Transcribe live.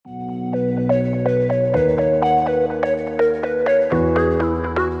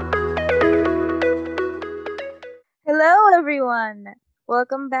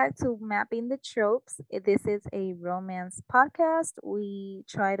welcome back to Mapping the Tropes. This is a romance podcast. We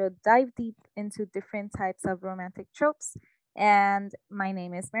try to dive deep into different types of romantic tropes. And my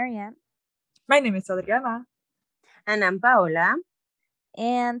name is Marianne. My name is Adriana. And I'm Paola.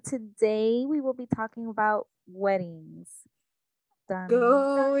 And today we will be talking about weddings.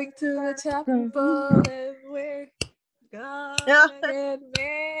 Going to the chapel and we're gonna get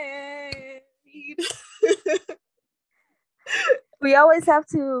married. We always have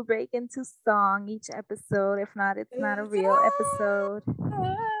to break into song each episode. If not, it's not a real episode.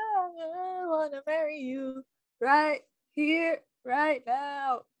 I wanna marry you right here, right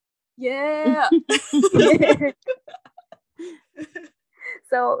now. Yeah.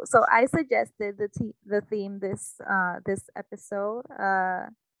 So I suggested the theme this episode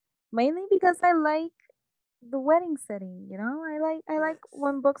mainly because I like the wedding setting. I like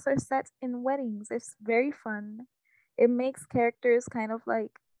when books are set in weddings. It's very fun. It makes characters kind of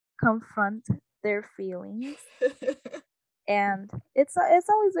like confront their feelings, and it's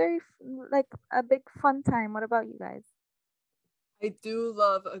always very like a big fun time. What about you guys? I do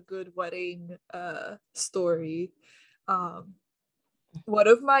love a good wedding story. One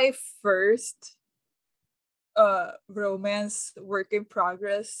of my first romance work in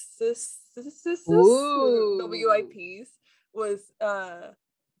progress WIPs was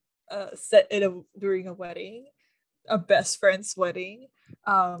set during a wedding, a best friend's wedding.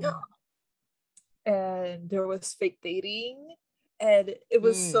 And there was fake dating, and it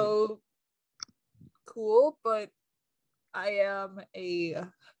was so cool, but I am a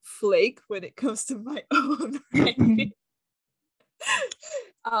flake when it comes to my own writing.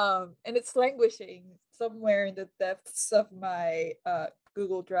 And it's languishing somewhere in the depths of my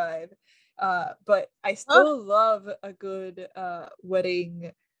Google Drive. But I still love a good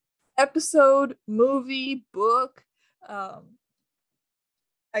wedding episode, movie, book. I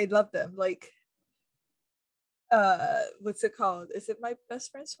love them. Like, what's it called? Is it My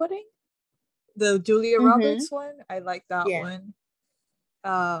Best Friend's Wedding? The Julia Roberts one? I like that one.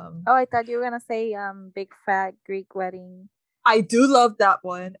 I thought you were gonna say Big Fat Greek Wedding. I do love that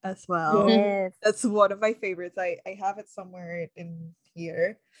one as well. Yes. That's one of my favorites. I have it somewhere in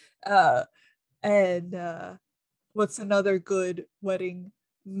here. And what's another good wedding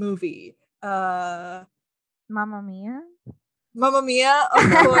movie? Mamma Mia? Mamma Mia, of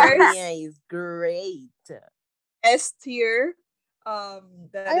course. Mamma Mia is great. S tier. I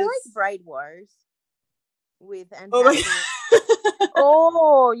like Bride Wars with Anthony.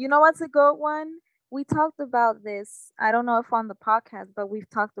 Oh, you know what's a good one? We talked about this. I don't know if on the podcast, but we've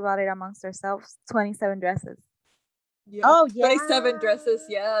talked about it amongst ourselves. 27 Dresses. Yeah. Oh, yeah. 27 Dresses.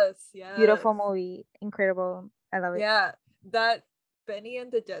 Yes. Beautiful movie. Incredible. I love it. Yeah. That Benny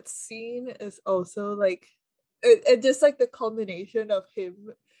and the Jets scene is also like, it just like the culmination of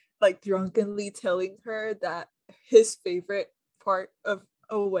him like drunkenly telling her that his favorite part of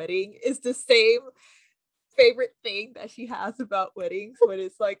a wedding is the same favorite thing that she has about weddings, when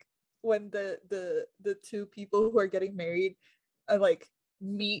it's like when the two people who are getting married like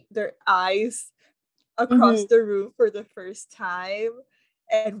meet their eyes across the room for the first time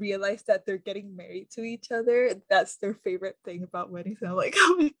and realize that they're getting married to each other. That's their favorite thing about weddings. And I'm like,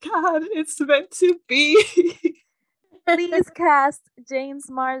 oh my god, it's meant to be. Please cast James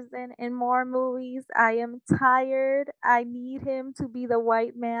Marsden in more movies. I am tired. I need him to be the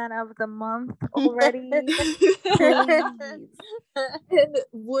white man of the month already. And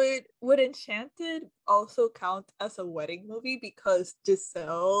would Enchanted also count as a wedding movie because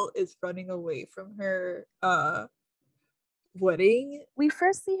Giselle is running away from her wedding? We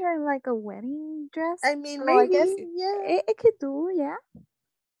first see her in like a wedding dress. I mean, so maybe I guess it could do, yeah.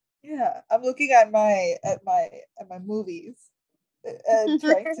 Yeah, I'm looking at my movies and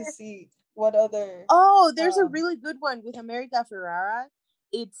trying to see what other. Oh, there's a really good one with America Ferrara.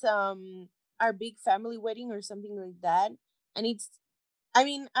 It's Our Big Family Wedding or something like that, and it's. I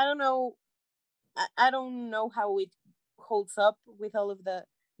mean, I don't know. I don't know how it holds up with all of the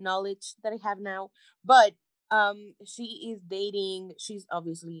knowledge that I have now, but she is dating. She's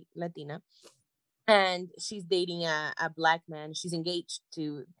obviously Latina, and she's dating a black man. She's engaged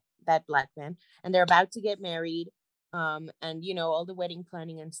to that black man, and they're about to get married. And you know, all the wedding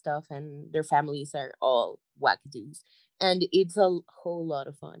planning and stuff, and their families are all wackadoos, and it's a whole lot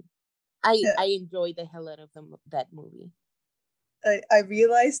of fun. I enjoy the hell out of that movie. I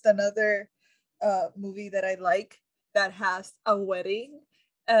realized another movie that I like that has a wedding.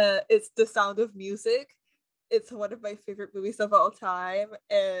 It's The Sound of Music. It's one of my favorite movies of all time,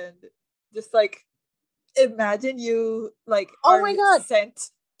 and just like imagine you like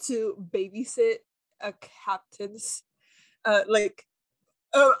sent to babysit a captain's like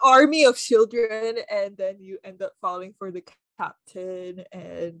an army of children, and then you end up falling for the captain,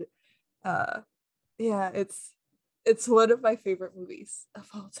 and yeah, it's one of my favorite movies of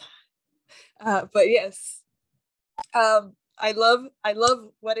all time. But yes, I love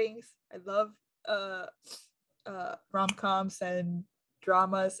weddings. I love uh rom-coms and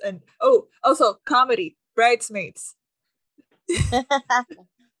dramas, and also comedy, Bridesmaids.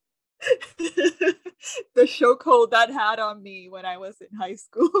 The chokehold that had on me when I was in high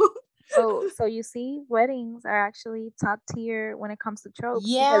school. So you see, weddings are actually top tier when it comes to tropes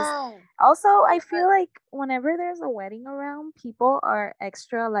because Yeah. also I feel like whenever there's a wedding around, people are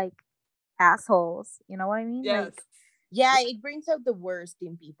extra like assholes. You know what I mean? Yes. Like Yeah, it brings out the worst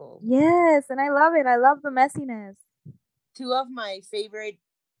in people. yes, and I love it. I love the messiness. Two of my favorite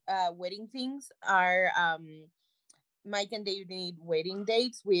wedding things are Mike and Dave Need Wedding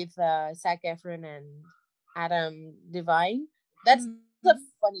Dates with Zac Efron and Adam Devine. That's a Mhm.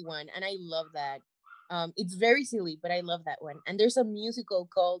 funny one, and I love that. It's very silly, but I love that one. And there's a musical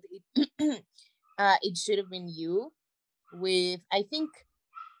called It Should Have Been You, with I think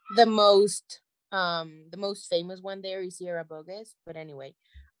the most famous one there is Sierra Bogus. But anyway,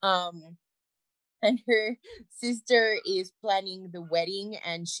 um, and her sister is planning the wedding,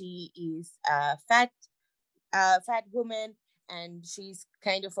 and she is fat woman, and she's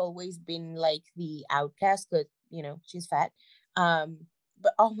kind of always been like the outcast because she's fat. um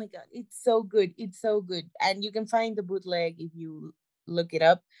but oh my god, it's so good, it's so good. And you can find the bootleg if you look it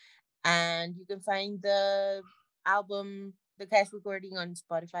up, and you can find the album, the cast recording, on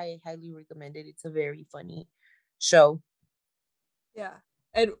Spotify. I highly recommend it. It's a very funny show. Yeah.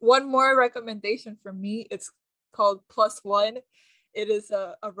 And one more recommendation from me. It's called Plus One. It is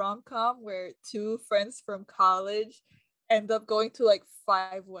a rom com where two friends from college end up going to like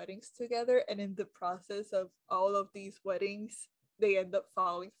 5 weddings together, and in the process of all of these weddings, they end up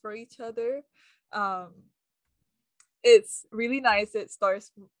falling for each other. Um, it's really nice. It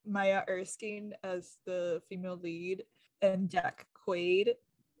stars Maya Erskine as the female lead and Jack Quaid,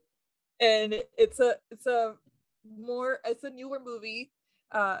 and it's a newer movie.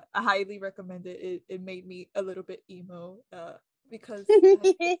 I highly recommend it. It made me a little bit emo because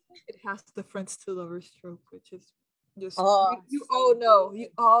it has the friends to lovers trope, which is just Oh, you so all know, you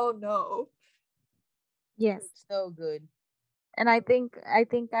good. all know. Yes. So good. And I think I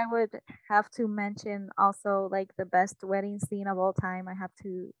would have to mention also like the best wedding scene of all time. I have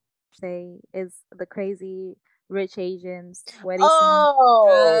to say is the Crazy Rich Asians wedding scene. Oh,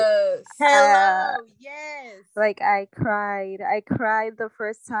 Yes. Uh, hello. Yes. like I cried the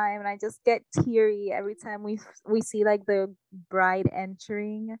first time, and I just get teary every time we see like the bride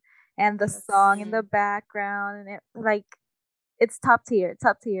entering and the Yes. song in the background, and like it's top tier,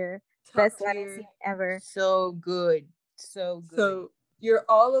 Top best wedding scene tier. ever. So good. So good. So you're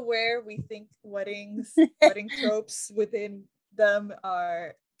all aware we think wedding tropes within them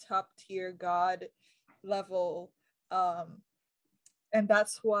are top tier god level. Um and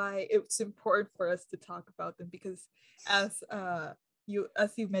that's why it's important for us to talk about them, because as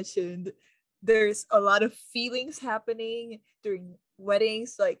you mentioned, there's a lot of feelings happening during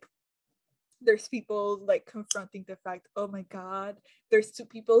weddings. Like there's people like confronting the fact, oh my god, there's two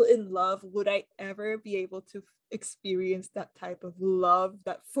people in love, would I ever be able to experience that type of love,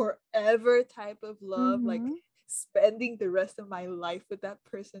 that forever type of love, like Mm-hmm. spending the rest of my life with that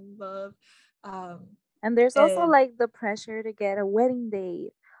person love. um And there's also and like the pressure to get a wedding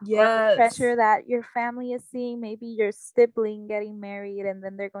date, or the yes, pressure that your family is seeing, maybe your sibling getting married, and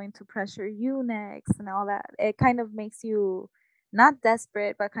then they're going to pressure you next and all that. It kind of makes you not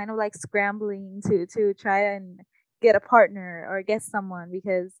desperate, but kind of like scrambling to try and get a partner or get someone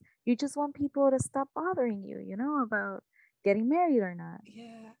because you just want people to stop bothering you, about getting married or not.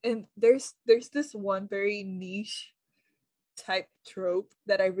 yeah, and there's this one very niche type trope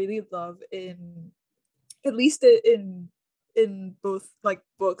that I really love, in at least in both like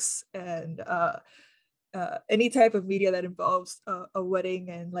books and any type of media that involves a wedding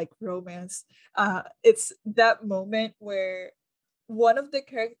and like romance. It's that moment where one of the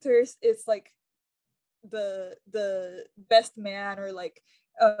characters is like the best man, or like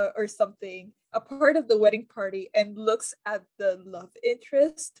or something, a part of the wedding party, and looks at the love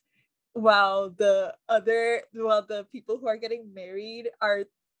interest, while the people who are getting married are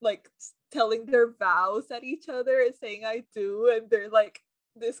like telling their vows at each other and saying I do, and they're like,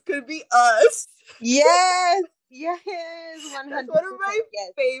 this could be us. Yes. Yes. That's 100%. one of my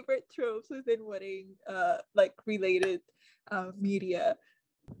Yes. favorite tropes within wedding like related media.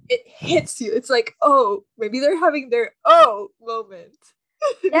 It hits you. It's like, oh, maybe they're having their oh moment.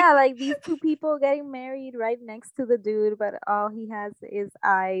 Yeah, like these two people getting married right next to the dude, but all he has is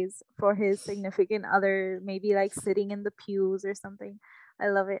eyes for his significant other, maybe like sitting in the pews or something. I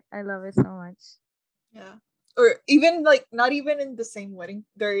love it. I love it so much. Yeah. Or even like not even in the same wedding.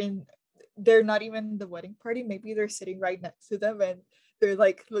 They're not even in the wedding party. Maybe they're sitting right next to them and they're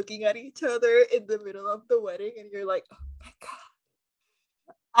like looking at each other in the middle of the wedding and you're like, "Oh my god.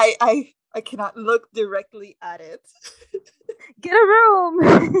 I cannot look directly at it." Get a room.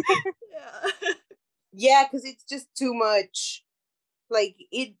 Yeah. Yeah, because it's just too much. Like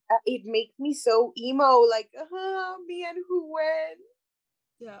it makes me so emo. Like, me and who went.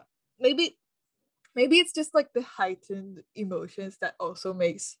 Yeah. Maybe it's just like the heightened emotions that also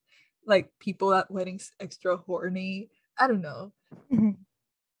makes like people at weddings extra horny. I don't know.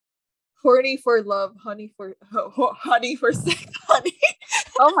 Horny for love, honey for sex, honey.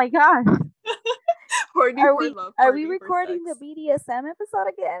 Oh my god. Horny Are for we love, are we horny for recording the sex. BDSM episode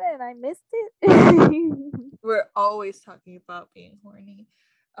again and I missed it? We're always talking about being horny.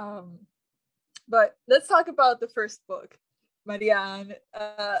 Um, but let's talk about the first book. Marianne,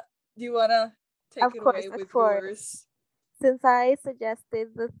 do you wanna take Of it course, away of with course. yours? Since I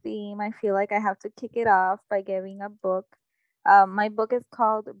suggested the theme, I feel like I have to kick it off by giving a book. My book is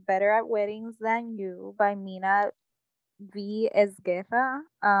called Better at Weddings Than You by Mina V. Esguerra.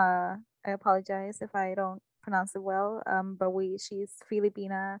 I apologize if I don't pronounce it well. But she's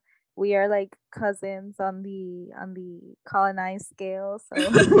Filipina. We are like cousins on the colonized scale. So,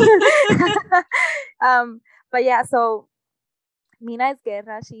 um, but yeah. So Mina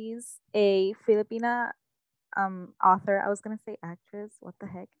Esguerra, she's a Filipina author. I was gonna say actress. What the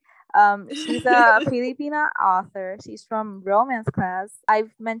heck? She's a Filipina author. She's from romance class.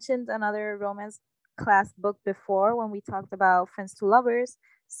 I've mentioned another romance class book before when we talked about Friends to Lovers.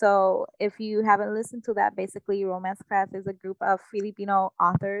 So if you haven't listened to that, basically romance class is a group of Filipino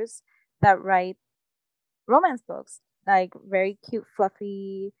authors that write romance books, like very cute,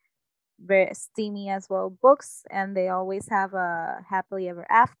 fluffy, very steamy as well books, and they always have a happily ever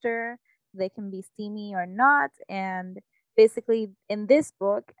after. They can be steamy or not, and basically in this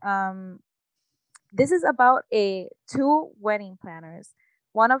book, this is about a two wedding planners.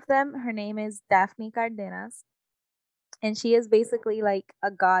 One of them, her name is Daphne Cardenas, and she is basically like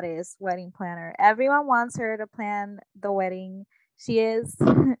a goddess wedding planner. Everyone wants her to plan the wedding. She is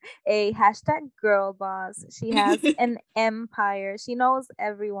a hashtag girl boss. She has an empire. She knows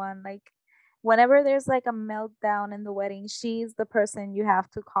everyone. Like whenever there's like a meltdown in the wedding, she's the person you have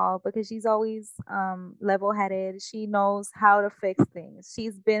to call because she's always level headed. She knows how to fix things.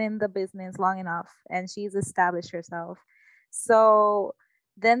 She's been in the business long enough and she's established herself. So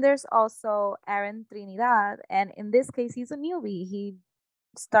then there's also Aaron Trinidad, and in this case, he's a newbie. He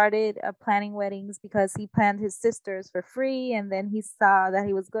started planning weddings because he planned his sisters for free, and then he saw that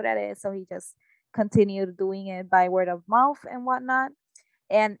he was good at it, so he just continued doing it by word of mouth and whatnot.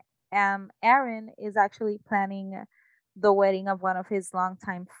 And Aaron is actually planning the wedding of one of his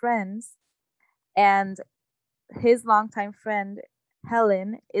longtime friends, and his longtime friend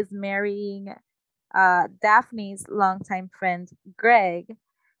Helen is marrying Daphne's longtime friend Greg,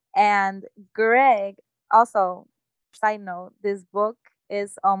 and Greg, also, side note, this book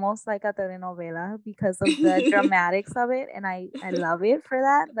is almost like a telenovela because of the dramatics of it, and I love it for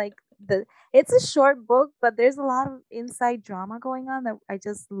that. Like it's a short book, but there's a lot of inside drama going on that I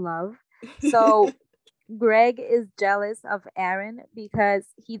just love. So Greg is jealous of Aaron because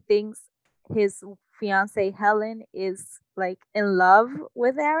he thinks his fiance Helen is like in love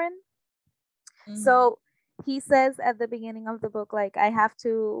with Aaron. So he says at the beginning of the book, like, I have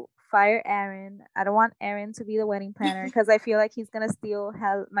to fire Aaron. I don't want Aaron to be the wedding planner because I feel like he's gonna steal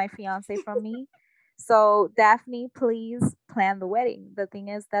my fiance from me. So Daphne, please plan the wedding. The thing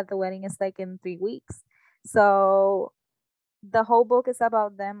is that the wedding is like in 3 weeks. So the whole book is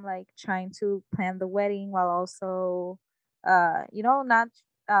about them like trying to plan the wedding while also not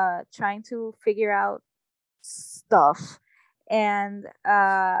trying to figure out stuff. And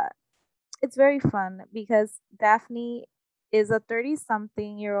it's very fun because Daphne is a 30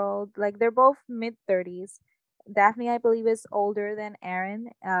 something year old. Like they're both mid 30s. Daphne, I believe, is older than Aaron,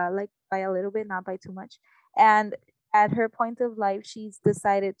 like by a little bit, not by too much. And at her point of life, she's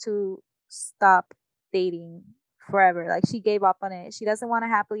decided to stop dating forever. Like she gave up on it. She doesn't want a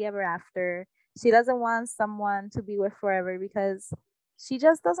happily ever after. She doesn't want someone to be with forever because she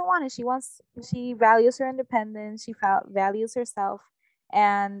just doesn't want it. She values her independence. She values herself,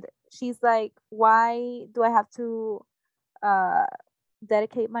 and she's like, why do I have to uh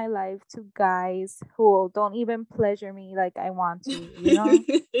dedicate my life to guys who don't even pleasure me like I want to, you know?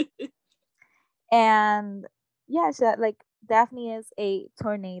 And yeah, so like Daphne is a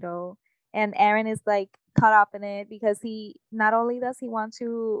tornado, and Aaron is like caught up in it because he not only does he want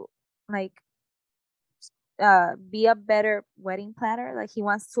to like be a better wedding planner, like he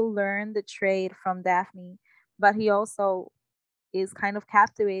wants to learn the trade from Daphne, but he also is kind of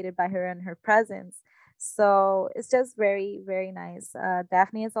captivated by her and her presence. So it's just very, very nice.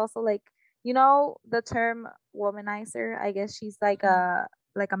 Daphne is also like, you know, the term womanizer. I guess she's Mhm.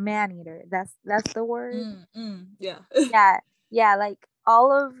 like a man eater. That's the word. Yeah. Yeah, yeah. Like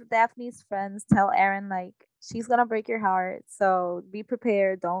all of Daphne's friends tell Aaron like she's gonna break your heart. So be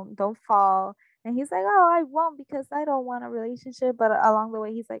prepared. Don't fall. And he's like, oh, I won't because I don't want a relationship. But along the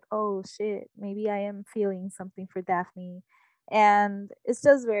way, he's like, oh shit, maybe I am feeling something for Daphne, and it's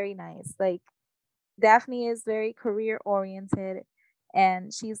just very nice. Like Daphne is very career oriented,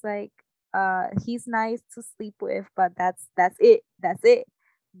 and she's like, he's nice to sleep with, but that's it. That's it.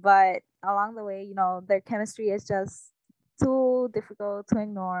 But along the way, you know, their chemistry is just too difficult to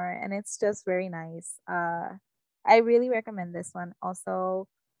ignore, and it's just very nice. I really recommend this one. Also,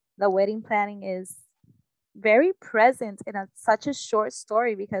 the wedding planning is very present in such a short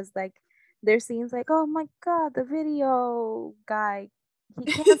story because like there's scenes like, oh my god, the video guy, he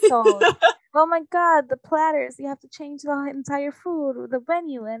canceled. Oh my god, the platters, you have to change the entire food, the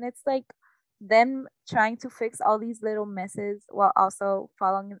venue, and it's like them trying to fix all these little messes while also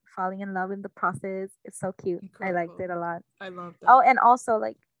falling in love in the process. It's so cute. I liked Incredible. it a lot. I love Oh, that. and also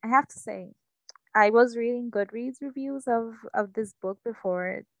like I have to say, I was reading Goodreads reviews of this book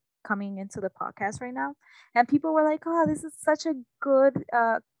before coming into the podcast right now, and people were like, "Oh, this is such a good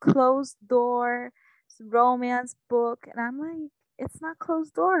closed door romance book," and I'm like, "It's not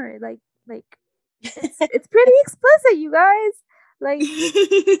closed door. Like it's pretty explicit, you guys. Like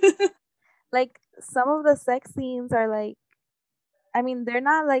like some of the sex scenes are like, I mean, they're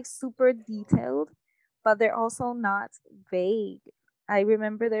not like super detailed, but they're also not vague. I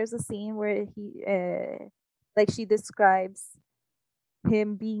remember there's a scene where like she describes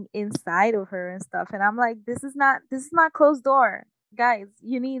him being inside of her and stuff, and I'm like, this is not closed door, guys.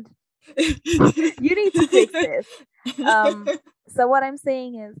 You need to fix this. So what I'm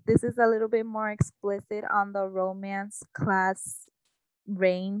saying is, this is a little bit more explicit on the romance class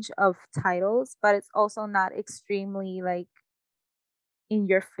range of titles, but it's also not extremely like in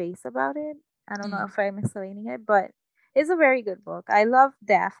your face about it. I don't know Mm. if I'm explaining it, but it's a very good book. I love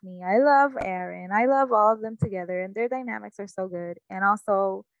Daphne. I love Aaron. I love all of them together, and their dynamics are so good. And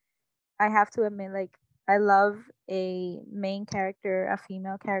also, I have to admit, like, I love a main character, a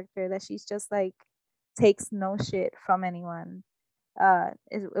female character that she's just like takes no shit from anyone.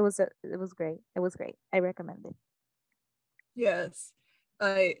 It was great. It was great. I recommend it. Yes.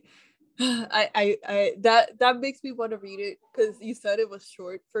 I that makes me want to read it because you said it was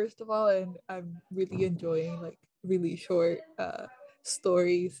short first of all, and I'm really enjoying like really short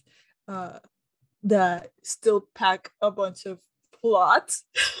stories uh that still pack a bunch of plot.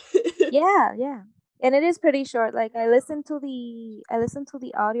 Yeah, yeah. And it is pretty short. Like I listened to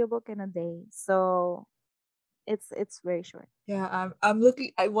the audiobook in a day. So it's very short. Yeah, I'm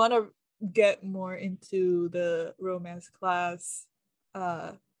looking. I want to get more into the romance class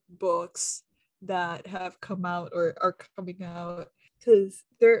uh books that have come out or are coming out because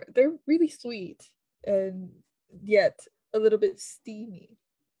they're really sweet and yet a little bit steamy,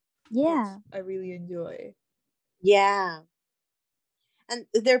 which Yeah. I really enjoy. Yeah. And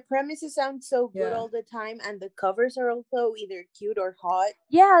their premises sound so good Yeah. all the time, and the covers are also either cute or hot.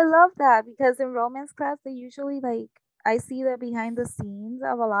 Yeah, I love that because in romance class they usually like I see the behind the scenes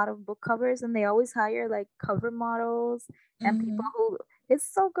of a lot of book covers and they always hire like cover models and people Mm-hmm. who it's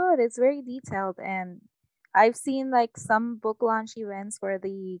so good. It's very detailed and I've seen like some book launch events where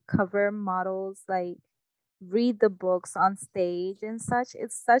the cover models like read the books on stage and such.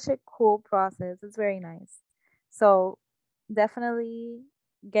 It's such a cool process. It's very nice. So definitely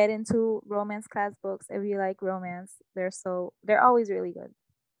get into romance class books if you like romance. They're always really good.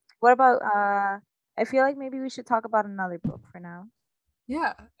 What about I feel like maybe we should talk about another book for now.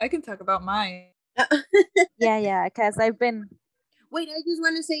 Yeah, I can talk about mine. Yeah, yeah, cuz I've been Wait, I just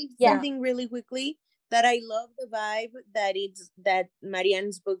want to say yeah. Yeah. something really quickly that I love the vibe that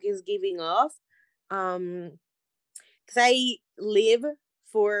Marianne's book is giving off. Because I live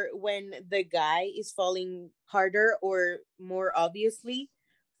for when the guy is falling harder or more obviously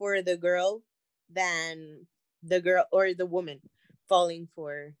for the girl than the girl or the woman falling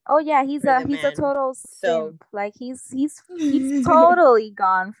Oh yeah, for the he's a man. total So simp. Like he's totally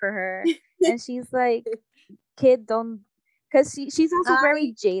gone for her and she's like, "Kid, because she's also very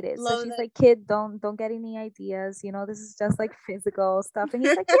I jaded. So love she's that. like, kid, don't get any ideas. This is just like physical stuff. And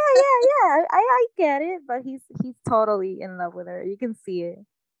he's like, yeah, I get it. But he's totally in love with her. You can see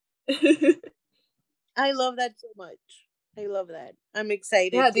it. I love that so much. I love that. I'm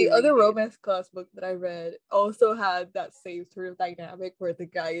excited Yeah, to the other read it. romance class book that I read also had that same sort of dynamic where the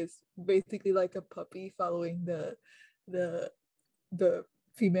guy is basically like a puppy following the the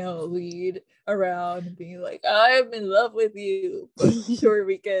female lead around and being like, I'm in love with you, but sure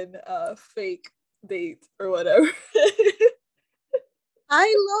we can fake date or whatever.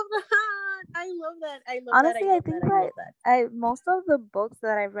 I love that. I love that. I love that. I Honestly, I love think that. I that love that. I most of the books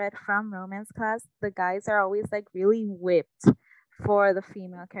that I read from romance class, the guys are always like really whipped for the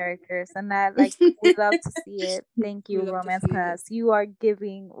female characters, and that like we love to see it. Thank We you, love to romance see it. class. You are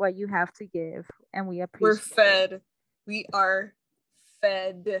giving what you have to give, and we We're appreciate it. fed. We are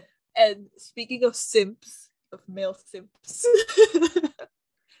fed. And speaking of simps, of male simps,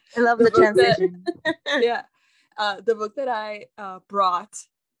 I love the the book that transition. yeah, the book that I brought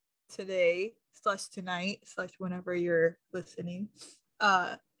today slash tonight slash whenever you're listening,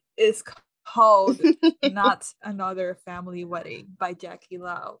 is called "Not Another Family Wedding" by Jackie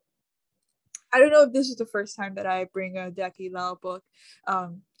Lau. I don't know if this is the first time that I bring a Jackie Lau book,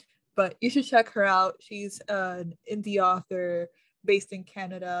 um, but you should check her out. She's an indie author based in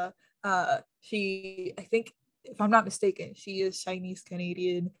Canada. I think, if I'm not mistaken, she is Chinese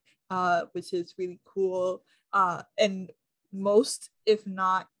Canadian, which is really cool. And most, if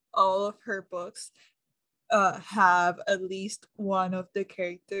not all, of her books have at least one of the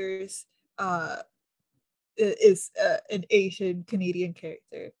characters is an Asian Canadian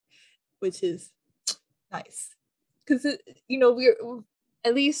character, which is nice because we're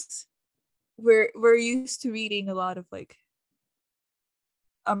at least we're used to reading a lot of like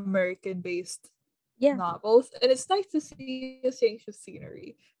American based Yeah, novels, and it's nice to see a change of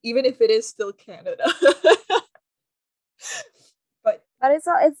scenery, even if it is still Canada. But but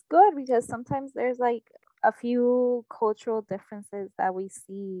it's good because sometimes there's like a few cultural differences that we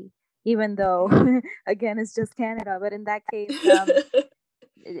see, even though again it's just Canada. But in that case,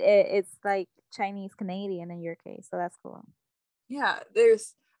 it's like Chinese Canadian in your case, so that's cool. yeah,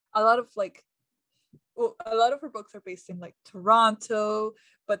 there's a lot of like, well, a lot of her books are based in like Toronto,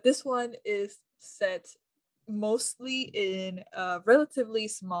 but this one is set mostly in a relatively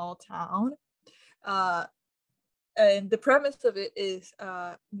small town. Uh, and the premise of it is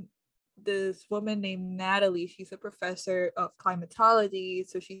this woman named Natalie. She's a professor of climatology,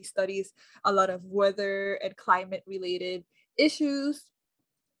 so she studies a lot of weather and climate related issues,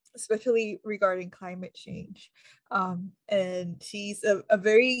 especially regarding climate change. And she's a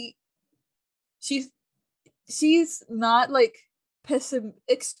very she's she's not like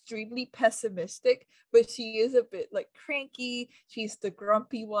extremely pessimistic, but she is a bit like cranky. She's the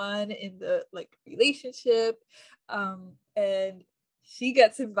grumpy one in the like relationship. And she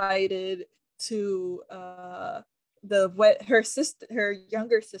gets invited to her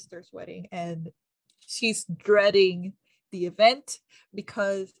younger sister's wedding, and she's dreading the event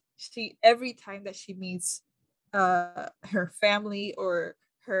because she every time that she meets her family or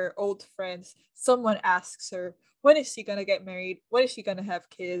her old friends, someone asks her, when is she gonna get married? When is she gonna have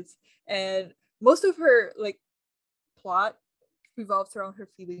kids? And most of her like plot revolves around her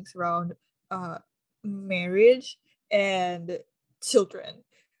feelings around uh marriage and children.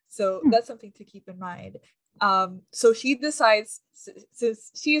 So Hmm. that's something to keep in mind. So she decides,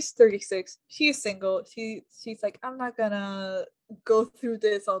 since she is 36, she is single, she's like, I'm not gonna go through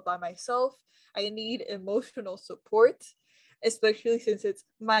this all by myself. I need emotional support, especially since it's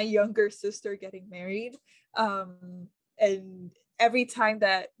my younger sister getting married. And every time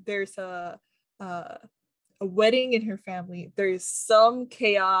that there's uh, a wedding in her family, there's some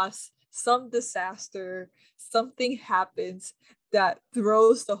chaos, some disaster, something happens that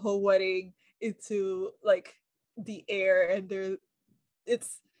throws the whole wedding into like the air, and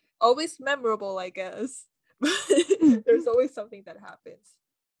it's always memorable, I guess. But there's always something that happens.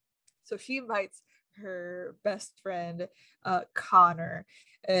 So she invites her best friend, Connor,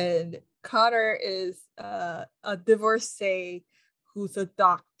 and Connor is a divorcee who's a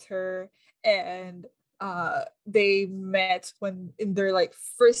doctor, and they met when in their like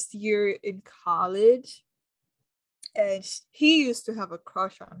first year in college, and he used to have a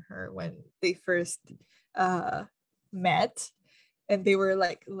crush on her when they first uh, met, and they were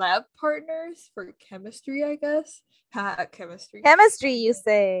like lab partners for chemistry, I guess. Chemistry. Chemistry, you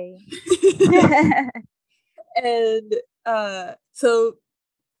say? And so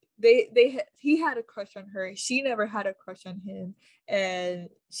he had a crush on her, she never had a crush on him, and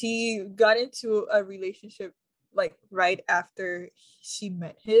she got into a relationship like right after she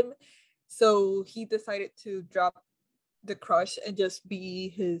met him. So he decided to drop the crush and just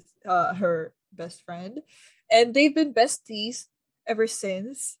be her best friend, and they've been besties ever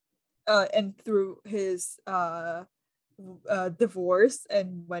since. And through his divorce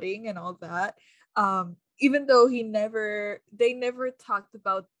and wedding and all that, even though they never talked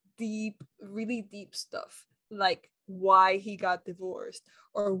about really deep stuff, like why he got divorced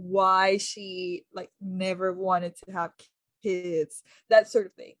or why she like never wanted to have kids, that sort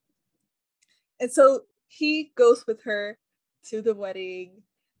of thing. And so he goes with her to the wedding,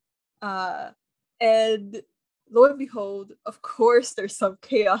 uh and lo and behold, of course there's some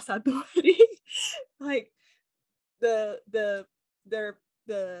chaos at the wedding. Like the their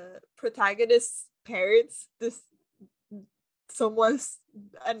the protagonist's parents, this someone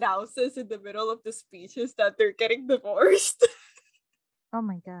announces in the middle of the speeches that they're getting divorced. Oh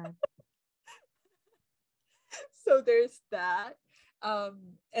my god. So there's that.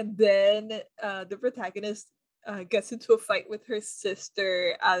 And then the protagonist gets into a fight with her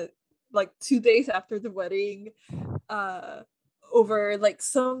sister like 2 days after the wedding, uh over like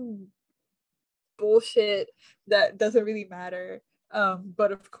some bullshit that doesn't really matter,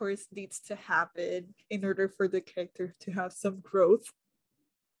 but of course needs to happen in order for the character to have some growth.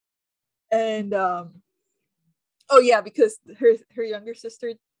 And oh yeah, because her younger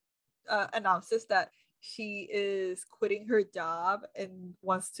sister announces that she is quitting her job and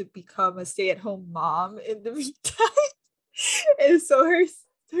wants to become a stay-at-home mom in the meantime. And so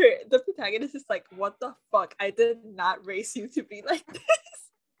the protagonist is like, what the fuck, I did not raise you to be like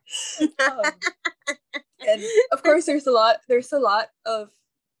this. And of course there's a lot of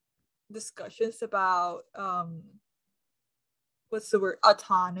discussions about what's the word,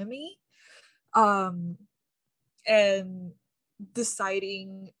 autonomy, um and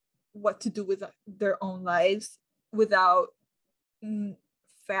deciding what to do with their own lives without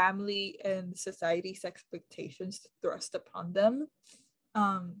family and society's expectations thrust upon them.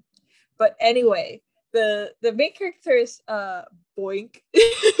 But anyway, the main character is Boink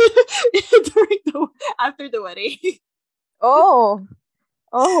after the wedding. Oh.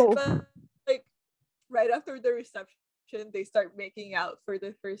 Oh. But like right after the reception, they start making out for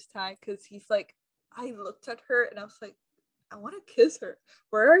the first time because he's like, I looked at her and I was like, I want to kiss her.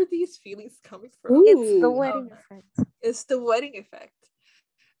 Where are these feelings coming from? It's the Ooh. wedding effect. It's the wedding effect.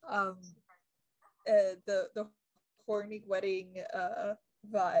 Um, the horny wedding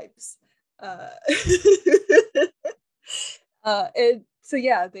vibes. Uh, and so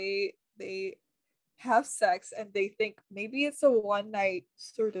yeah, they have sex and they think maybe it's a one night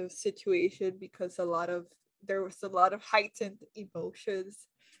sort of situation because there was a lot of heightened emotions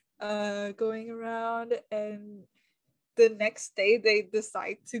going around. And the next day they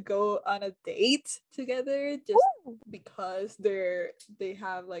decide to go on a date together just because they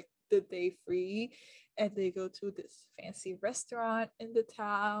have like the day free, and they go to this fancy restaurant in the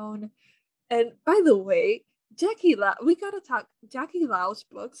town. And by the way, we gotta talk Jackie Lau's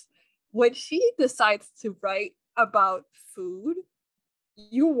books. When she decides to write about food,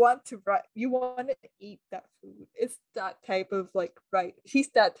 you want to eat that food. It's that type of like she's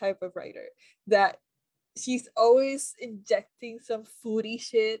that type of writer that she's always injecting some foodie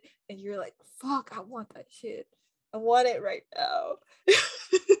shit and you're like, fuck, I want that shit. I want it right now.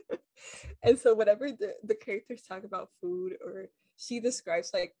 And so whenever the characters talk about food, or she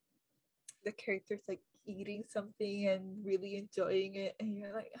describes like the characters like eating something and really enjoying it, and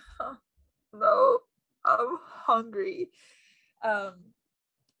you're like, huh, no, I'm hungry.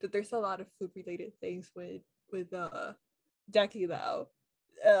 But there's a lot of food related things with Jackie Lau.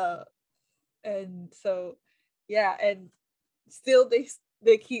 Uh and so yeah, and still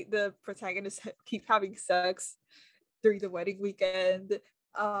they keep the protagonists keep having sex during the wedding weekend.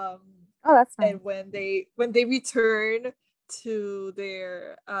 Oh, that's nice. And when they return to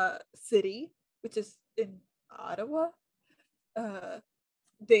their city, which is in Ottawa,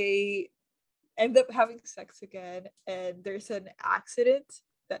 they end up having sex again, and there's an accident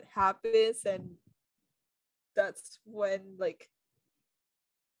that happens, and that's when like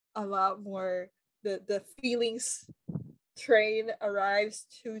a lot more the feelings train arrives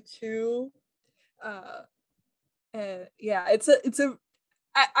too. uh and yeah,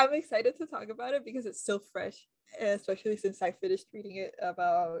 I'm excited to talk about it because it's still fresh, especially since I finished reading it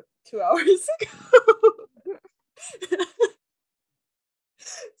about 2 hours ago.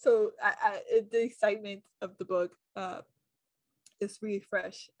 So the excitement of the book is really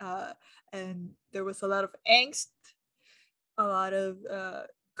fresh, and there was a lot of angst, a lot of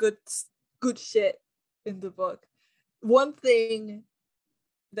good good shit in the book. One thing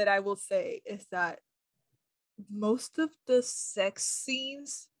that I will say is that most of the sex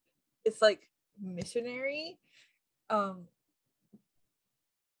scenes, it's like missionary. Um,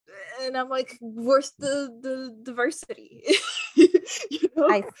 and I'm like, where's the diversity? You know,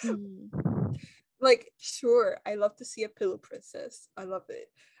 I see. like, sure, I love to see a pillow princess. I love it.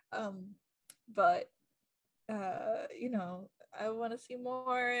 But you know, I want to see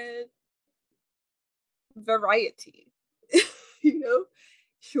more variety. You know,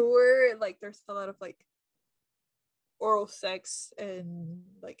 sure, like there's a lot of like oral sex and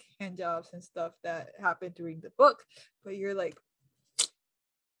like hand jobs and stuff that happen during the book, but you're like,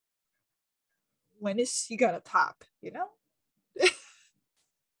 when is she gonna top? You know,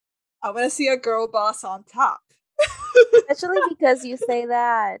 I want to see a girl boss on top. Especially because you say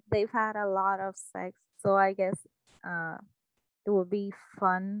that they've had a lot of sex, so I guess uh it would be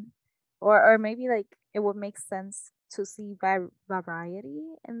fun, or maybe like it would make sense to see variety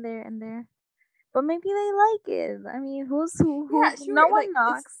in there. But maybe they like it. I mean, Yeah, who? sure. No one Like it's,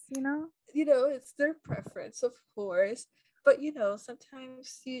 knocks, you know. you know, it's their preference, of course. But you know,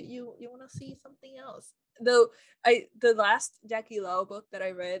 sometimes you want to see something else. Though I the last Jackie Lau book that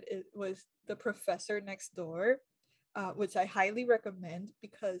I read, it was The Professor Next Door, which I highly recommend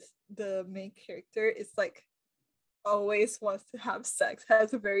because the main character is like always wants to have sex,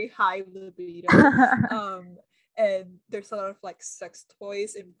 has a very high libido. Um, and there's a lot of like sex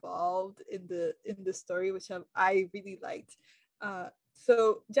toys involved in the story, which I really liked.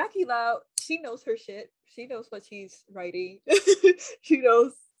 So Jackie Lau, she knows her shit. She knows what she's writing. She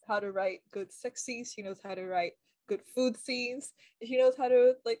knows how to write good sex scenes. She knows how to write good food scenes. And she knows how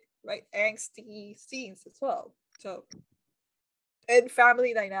to like write angsty scenes as well. So, and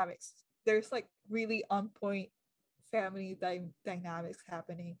family dynamics. There's like really on point family dynamics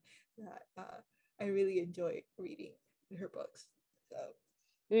happening that I really enjoy reading her books.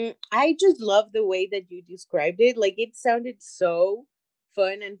 So I just love the way that you described it. Like it sounded so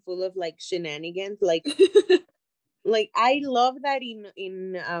fun and full of like shenanigans. Like I love that in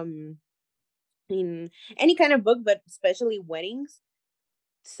any kind of book, but especially weddings.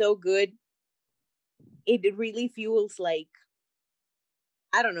 So good. It really fuels like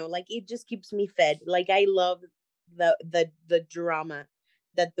I don't know, like it just keeps me fed. Like I love the drama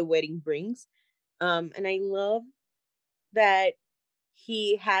that the wedding brings. And I love that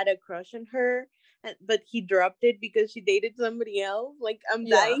he had a crush on her, but he dropped it because she dated somebody else. Like I'm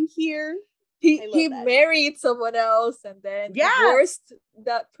yeah, dying here. I he love that. married someone else and then Yeah. divorced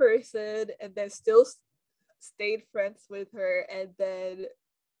that person and then still stayed friends with her, and then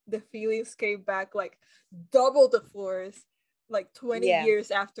the feelings came back like double the force like 20 Yeah. years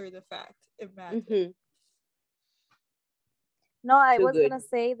after the fact. Imagine. Mm-hmm. No, I So was good. gonna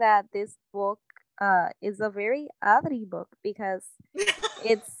say that this book is a very Adri book because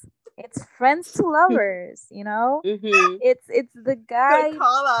it's it's friends to lovers, you know? Mm-hmm. It's the Good guy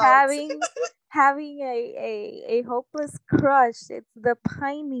call out. having a hopeless crush. It's the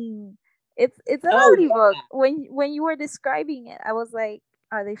pining. It's an Oh Adri book. yeah. When you were describing it, I was like,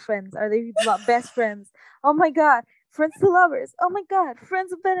 are they friends? Are they best friends? Oh my god, friends to lovers. Oh my god,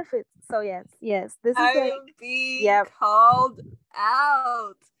 friends with benefits. So yes, yes, this is I like, am being yep. called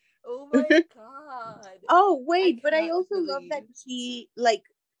out. Oh my god. Oh I wait, but I cannot also love that believe.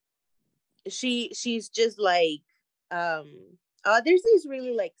 she's just like um there's this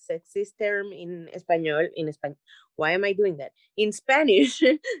really like sexist term in español in Spanish. Why am I doing that? In Spanish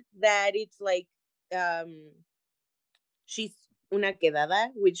that it's like um she's una quedada,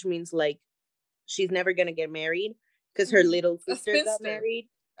 which means like she's never gonna get married because her little A sister got spinster. married.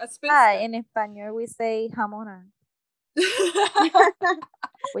 A Ah, spinster. en español we say jamona,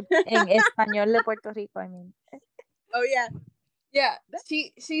 which en español de Puerto Rico, I mean. Oh yeah. Yeah,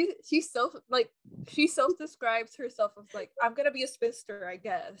 she self describes herself as like, I'm gonna be a spinster, I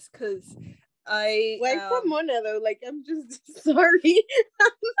guess, because I Why Ramona though? Like I'm just sorry.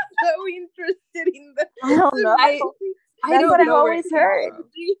 I'm so interested in the I don't know. I That's what don't I've know where always it came heard. from.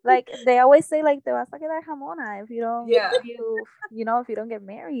 Like they always say, like te vas a quedar jamona if you don't, Yeah, if you don't get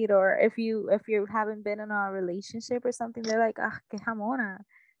married, or if you haven't been in a relationship or something. They're like, ah, que jamona.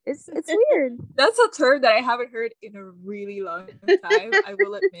 It's weird. that's a term that I haven't heard in a really long time, I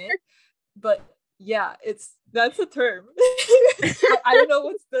will admit. But yeah, that's a term. But I don't know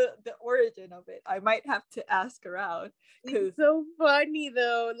what's the origin of it. I might have to ask around because It's so funny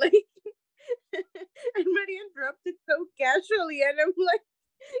though. Like and Maria interrupted so casually and I'm like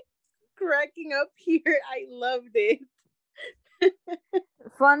cracking up here. I loved it.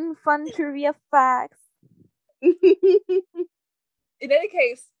 Fun trivia facts. in any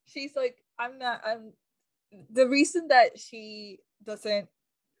case, she's like, I'm the reason that she doesn't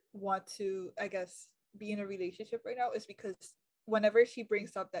want to, I guess, be in a relationship right now is because whenever she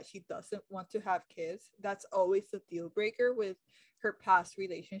brings up that she doesn't want to have kids, that's always the deal breaker with her past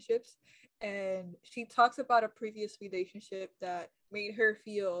relationships. And she talks about a previous relationship that made her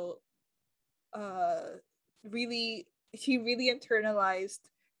feel uh really, she really internalized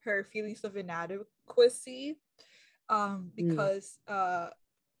her feelings of inadequacy, Mm. because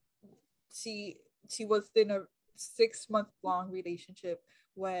she she was in a 6 month long relationship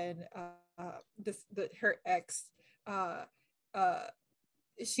when her ex, uh uh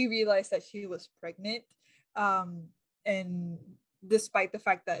she realized that she was pregnant, um and despite the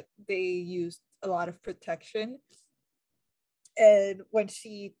fact that they used a lot of protection, and when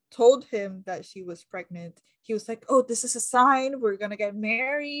she told him that she was pregnant, he was like, "Oh, this is a sign. We're gonna get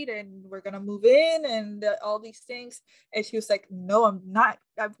married and we're gonna move in and all these things." And she was like, "No, I'm not.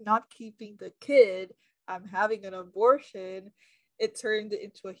 I'm not keeping the kid. I'm having an abortion." It turned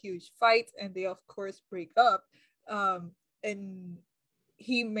into a huge fight, and they of course break up. And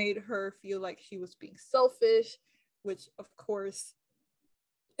he made her feel like she was being selfish, which of course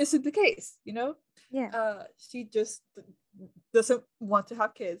isn't the case, you know? Yeah. She just doesn't want to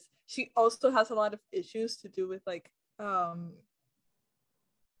have kids. She also has a lot of issues to do with like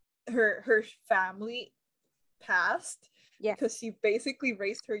her family past, Yeah. because she basically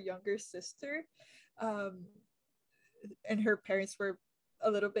raised her younger sister, um and her parents were a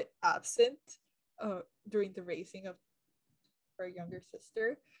little bit absent during the raising of her younger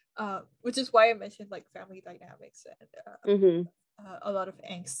sister, which is why I mentioned like family dynamics and Mm-hmm. a lot of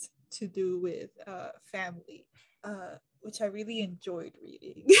angst to do with family, which I really enjoyed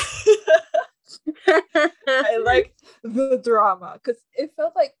reading. I like the drama because it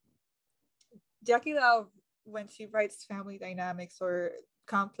felt like Jackie Lau, when she writes family dynamics or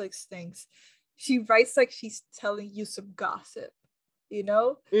complex things, she writes like she's telling you some gossip, you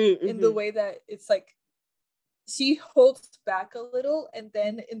know, in the Mm-hmm. way that it's like she holds back a little, and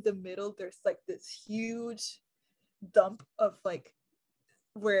then in the middle there's like this huge dump of like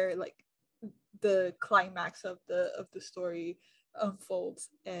where like the climax of the story unfolds,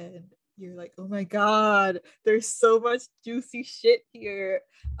 and you're like, oh my god, there's so much juicy shit here,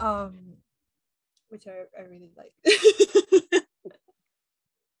 which I really like.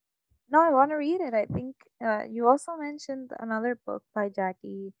 No, I want to read it. I think you also mentioned another book by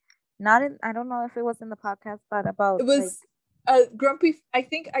Jackie. Not in, I don't know if it was in the podcast, but It about like, was grumpy. I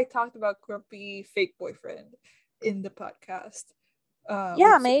think I talked about grumpy fake boyfriend in the podcast,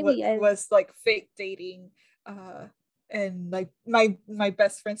 yeah, which maybe. was like fake dating, uh, and like my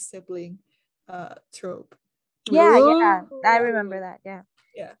best friend's sibling, trope. Yeah, yeah. I Ooh. remember that. Yeah.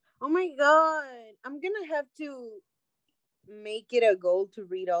 Yeah, Oh my god. I'm gonna have to make it a goal to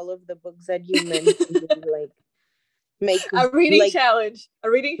read all of the books that you mentioned. Like make a reading like challenge. A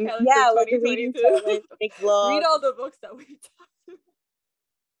reading challenge for yeah, like a reading 2022. challenge, make Read vlogs. all the books that we talked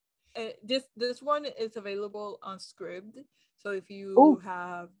about. This one is available on Scribd. So if you Oh,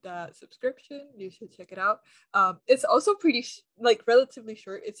 have that subscription, you should check it out. It's also pretty like relatively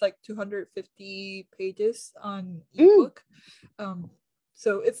short. It's like 250 pages on mm, ebook.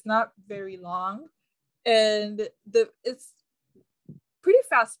 So it's not very long, and the it's pretty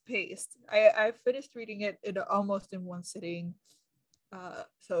fast paced. I finished reading it in almost in one sitting.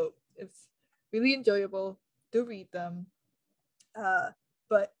 So it's really enjoyable. Do read them. Uh,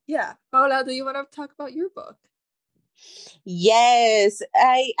 but yeah, Paula, do you want to talk about your book? yes.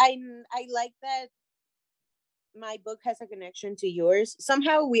 I like that my book has a connection to yours.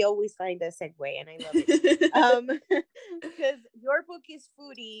 Somehow we always find a segue, and I love it. Because your book is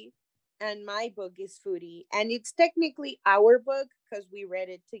foodie, and my book is foodie, and it's technically our book because we read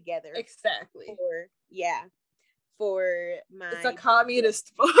it together. Exactly. For yeah, for It's a my book club.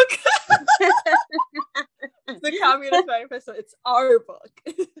 communist book. It's the Communist Manifesto. It's our book.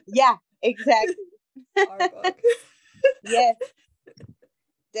 Yeah, exactly. Our book. Yes,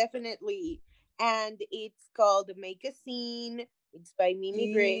 definitely. And it's called Make a Scene. It's by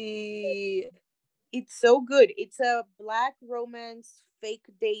Mimi Gray. Yee. It's so good. It's a black romance, fake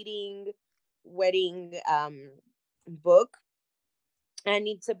dating, wedding book. And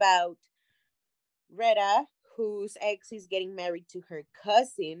it's about Retta, whose ex is getting married to her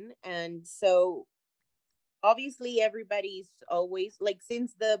cousin. And so obviously everybody's always like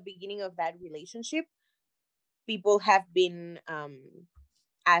since the beginning of that relationship, people have been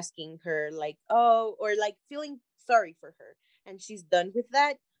asking her like, oh, or like feeling sorry for her, and she's done with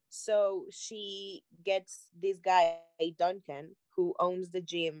that. So she gets this guy Duncan, who owns the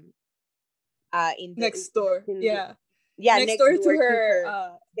gym Next door. in the Yeah. yeah, Next next door to door to her her yeah.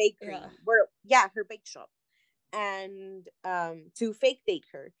 bakery, where yeah, her bake shop, and to fake date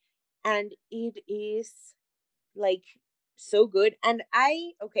her. and it is like so good. And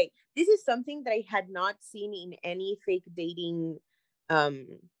okay, this is something that I had not seen in any fake dating, um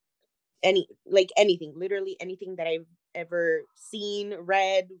any, like anything, literally anything that I've ever seen,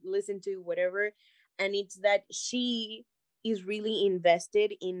 read, listened to, whatever. And it's that she is really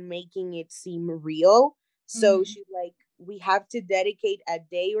invested in making it seem real. So Mhm. she's like, we have to dedicate a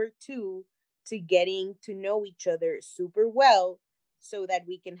day or two to getting to know each other super well so that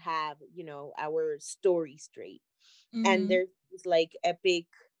we can have, our story straight. And Mhm. there's this like epic,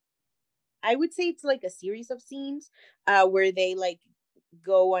 I would say it's like a series of scenes where they like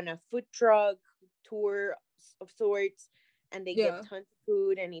go on a food truck tour of sorts, and they get Yeah. tons of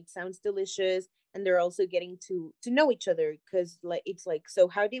food and it sounds delicious, and they're also getting to know each other, because like it's like, so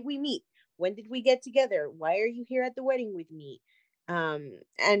how did we meet, when did we get together, why are you here at the wedding with me,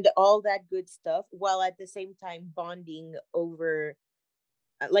 and all that good stuff, while at the same time bonding over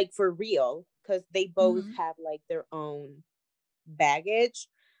like for real, because they both Mhm. have like their own baggage.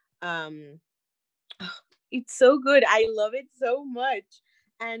 um it's so good. I love it so much.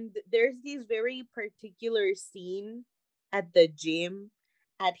 And there's this very particular scene at the gym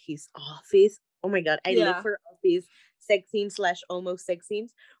at his office. Oh my god, I live Yeah. for office sex scenes slash almost sex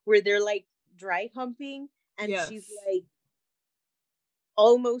scenes where they're like dry humping, and she's Yes. like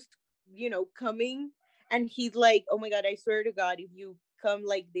almost, coming, and he's like, "Oh my god, I swear to God, if you come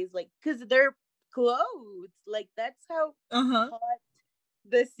like this, like, because they're clothes, like that's how Uh-huh. hot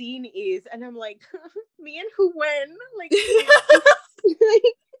the scene is," and I'm like, me and who when? Like seriously,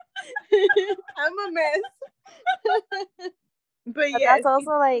 I'm a mess. But But yes, that's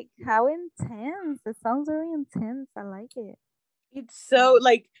also like how intense. It sounds very intense. I like it. it's so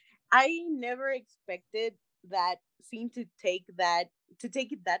like I never expected that scene to take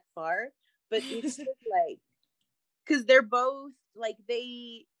it that far, but it's just like, because they're both like,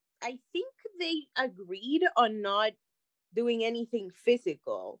 I think they agreed on not doing anything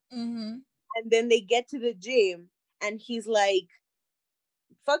physical, Mhm. and then they get to the gym and he's like,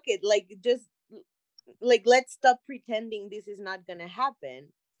 fuck it, like just like let's stop pretending this is not gonna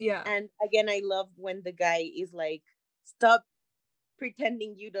happen. Yeah. And again, I love when the guy is like, stop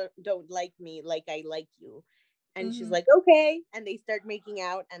pretending you don't like me, like I like you. And she's Mhm. like, okay, and they start making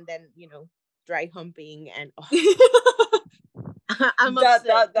out, and then dry humping, and oh, I'm Dot obsessed.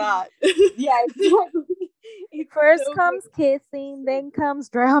 dot dot. Yeah, exactly. It's First so good. comes kissing, then comes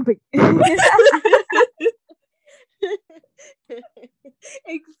drumming.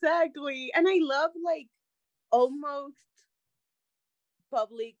 Exactly. And I love like almost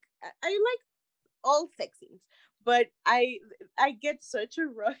public. I like all sex scenes, but I get such a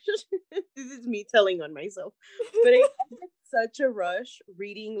rush. This is me telling on myself, but I get such a rush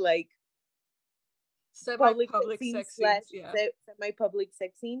reading like public sex Semi-public scenes sex slash scenes. Yeah. semi public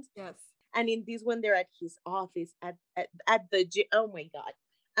sex scenes. Yes. And in this one, they're at his office at the gym. Oh my god,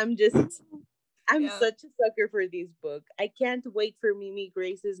 I'm just I'm Yeah. such a sucker for this book. I can't wait for Mimi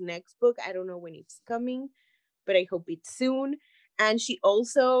Grace's next book. I don't know when it's coming, but I hope it's soon. And she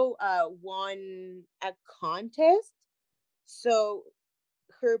also won a contest. So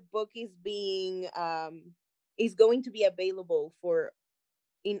her book is going to be available for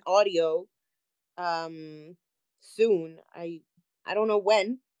in audio soon. I don't know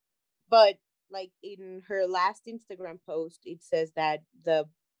when, but like in her last Instagram post, it says that the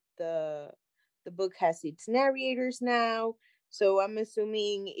the book has its narrators now. So I'm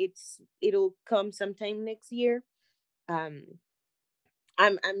assuming it'll come sometime next year. Um,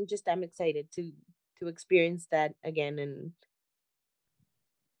 I'm excited to experience that again, and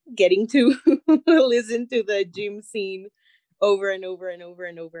getting to listen to the gym scene over and over and over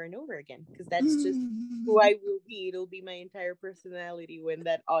and over and over again, because that's just who I will be. It'll be my entire personality when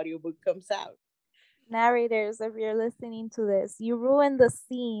that audiobook comes out. Narrators, if you're listening to this, you ruined the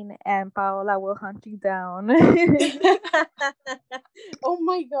scene and Paola will hunt you down. Oh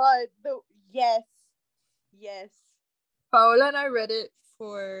my god. Yes. Yes. Paola and I read it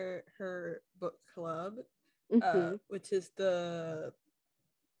for her book club, Hmm. which is the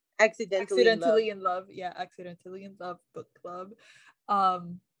Accidentally in love. Accidentally in Love. Yeah, Accidentally in Love book club.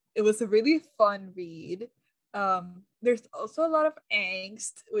 Um, it was a really fun read. There's also a lot of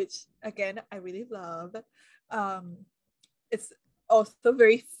angst, which again I really love. It's also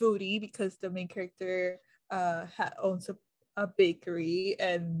very foodie because the main character owns a bakery,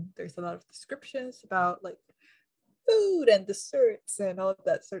 and there's a lot of descriptions about like food and desserts and all of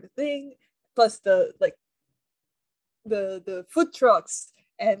that sort of thing. Plus the like the food trucks,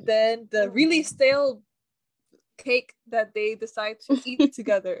 and then the really stale cake that they decide to eat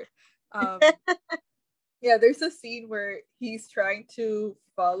together. Um, Yeah, there's a scene where he's trying to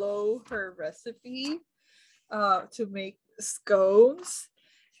follow her recipe to make scones,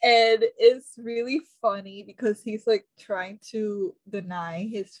 and it's really funny because he's like trying to deny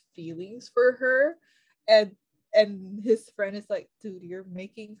his feelings for her, and his friend is like, dude, you're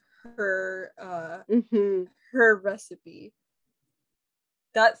making Mm-hmm. her recipe.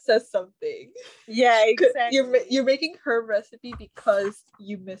 That says something. Yeah, You're exactly. making her recipe because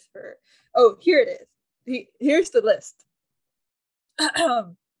you miss her. Oh, here it is. Here's the list.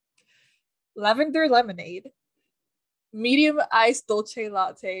 Lavender lemonade, medium iced dolce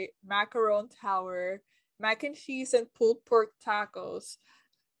latte, macaron tower, mac and cheese and pulled pork tacos,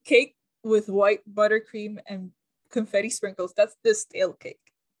 cake with white buttercream and confetti sprinkles. That's the stale cake.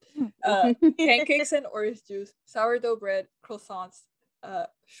 Pancakes and orange juice, sourdough bread, croissants,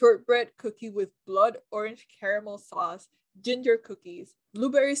 shortbread cookie with blood orange caramel sauce, ginger cookies,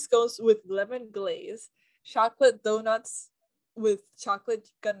 blueberry scones with lemon glaze, chocolate donuts with chocolate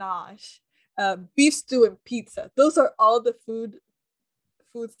ganache, beef stew and pizza. Those are all the foods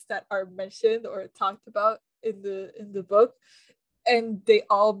that are mentioned or talked about in the book, and they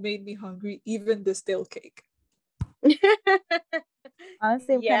all made me hungry, even the stale cake.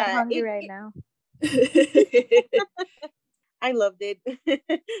 Honestly, I'm kind of Yeah, hungry right now. I loved it. Read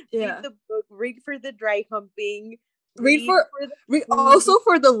Yeah. the book, read for the dry humping, read read for for the read food. also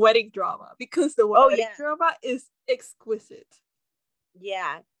for the wedding drama, because the Oh wedding yeah, drama is exquisite.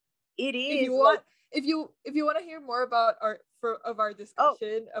 yeah, it If you is want like, if you want to hear more about our oh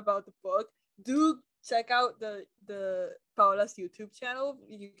discussion about the book, do check out the Paula's YouTube channel.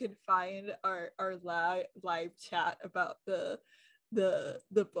 You can find our live chat about the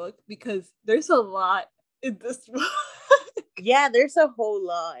book, because there's a lot in this book. yeah, there's a whole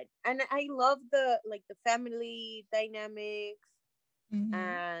lot, and I love the like the family dynamics, Mm-hmm.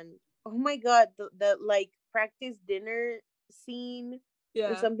 and oh my god, the like practice dinner scene or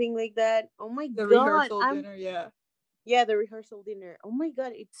Yeah, something like that. Oh my the god, rehearsal I'm dinner. Yeah. yeah, the rehearsal dinner. Oh my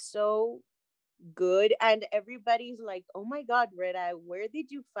god, it's so good, and everybody's like, oh my god, Red Eye, where did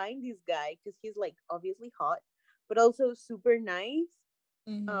you find this guy? Because he's like obviously hot but also super nice.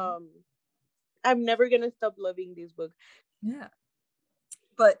 Mm-hmm. um I'm never gonna stop loving this book. Yeah,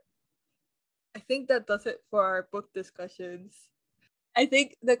 but I think that does it for our book discussions. I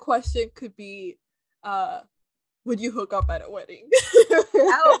think the question could be, uh, would you hook up at a wedding?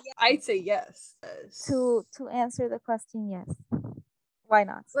 Oh yeah. I'd say yes. To answer the question, yes. Why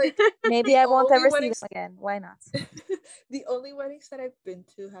not? Like Maybe the I won't only ever see them weddings, again. Why not? the only weddings that I've been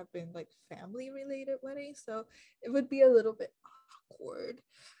to have been like family related weddings, so it would be a little bit awkward.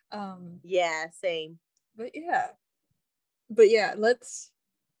 Um, Yeah, same. but yeah, let's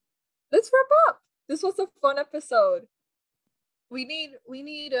wrap up. This was a fun episode. We need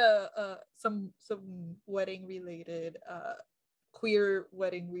some wedding related queer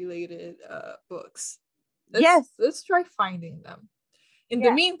wedding related books. let's Yes. let's try finding them. In the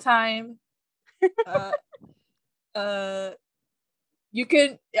Yeah. meantime, uh uh you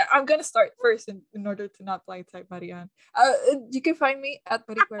can, yeah, I'm gonna start first in order to not blindside Marianne. You can find me at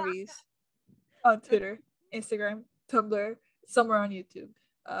Mariquaries on Twitter, Instagram, Tumblr, somewhere on YouTube.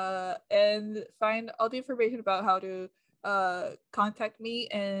 And find all the information about how to contact me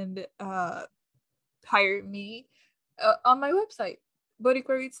and hire me on my website,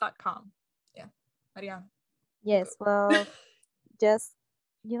 bodyqueries.com. Yeah, Marianne, you Yes. go. Well, just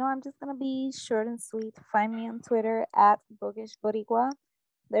I'm just gonna be short and sweet. Find me on Twitter at Bookish Boricua.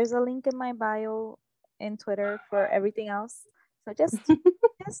 There's a link in my bio in Twitter for everything else. So just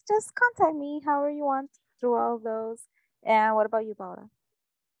contact me however you want through all those. And what about you, Paula?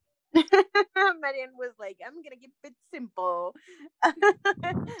 Marianne was like, I'm gonna keep it simple.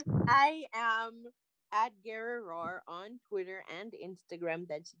 I am at Geraror on Twitter and Instagram.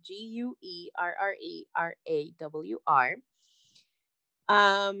 That's GUERRERAWR.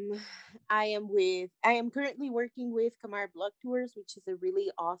 Um, I am currently working with Kamar Blog Tours, which is a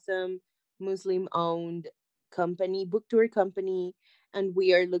really awesome Muslim owned company, book tour company, and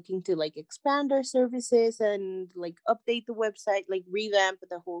we are looking to like expand our services and like update the website, like revamp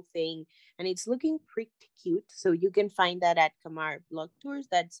the whole thing, and it's looking pretty cute. So you can find that at Kamar Blog Tours.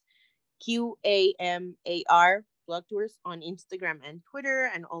 That's QAMAR Blog Tours on Instagram and Twitter,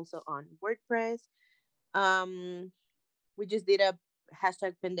 and also on WordPress. Um, we just did a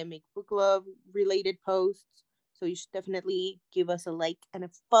hashtag pandemic book club related posts. So you should definitely give us a like and a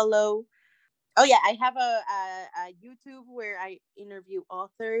follow. Oh yeah, I have a YouTube where I interview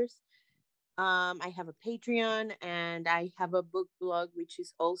authors. I have a Patreon and I have a book blog, which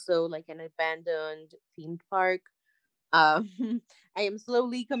is also like an abandoned themed park. Um, I am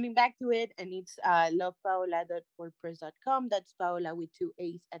slowly coming back to it, and it's lovepaola.wordpress.com. That's Paola with two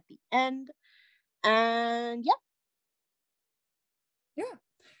A's at the end. And yeah,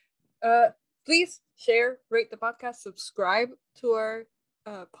 Yeah. Please share, rate the podcast, subscribe to our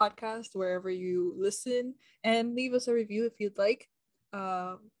podcast wherever you listen, and leave us a review if you'd like.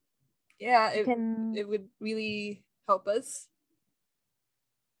 Yeah, You can, it would really help us.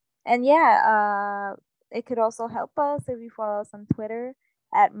 and yeah, it could also help us if you follow us on Twitter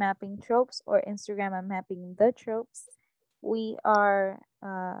at Mapping Tropes or Instagram at Mapping the Tropes. We are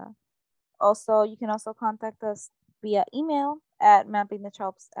also, you can also contact us via email at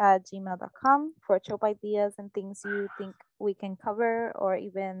mappingthetropes@gmail.com for trope ideas and things you think we can cover, or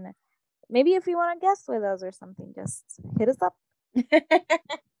even maybe if you want to guest with us or something, just hit us up.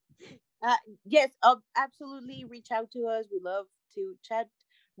 yes, absolutely. Reach out to us. We love to chat.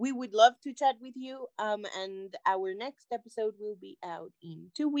 We would love to chat with you. And our next episode will be out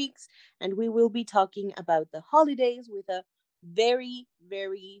in 2 weeks, and we will be talking about the holidays with a very,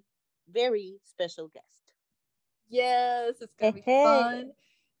 very, very special guest. Yes, it's gonna be Hey, fun.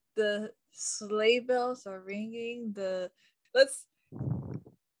 The sleigh bells are ringing. Let's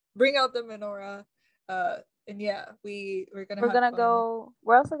bring out the menorah. And yeah, we're gonna have fun.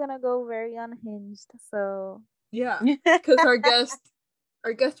 we're also gonna go very unhinged. So Yeah, because our guest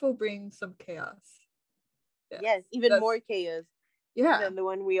will bring some chaos. Yes, even that's more chaos yeah. than the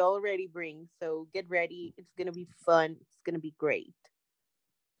one we already bring. So get ready. It's gonna be fun. It's gonna be great.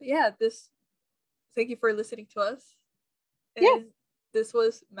 Yeah, this thank you for listening to us. Yes, And this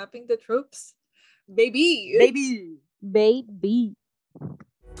was Mapping the Tropes. Baby. baby. baby.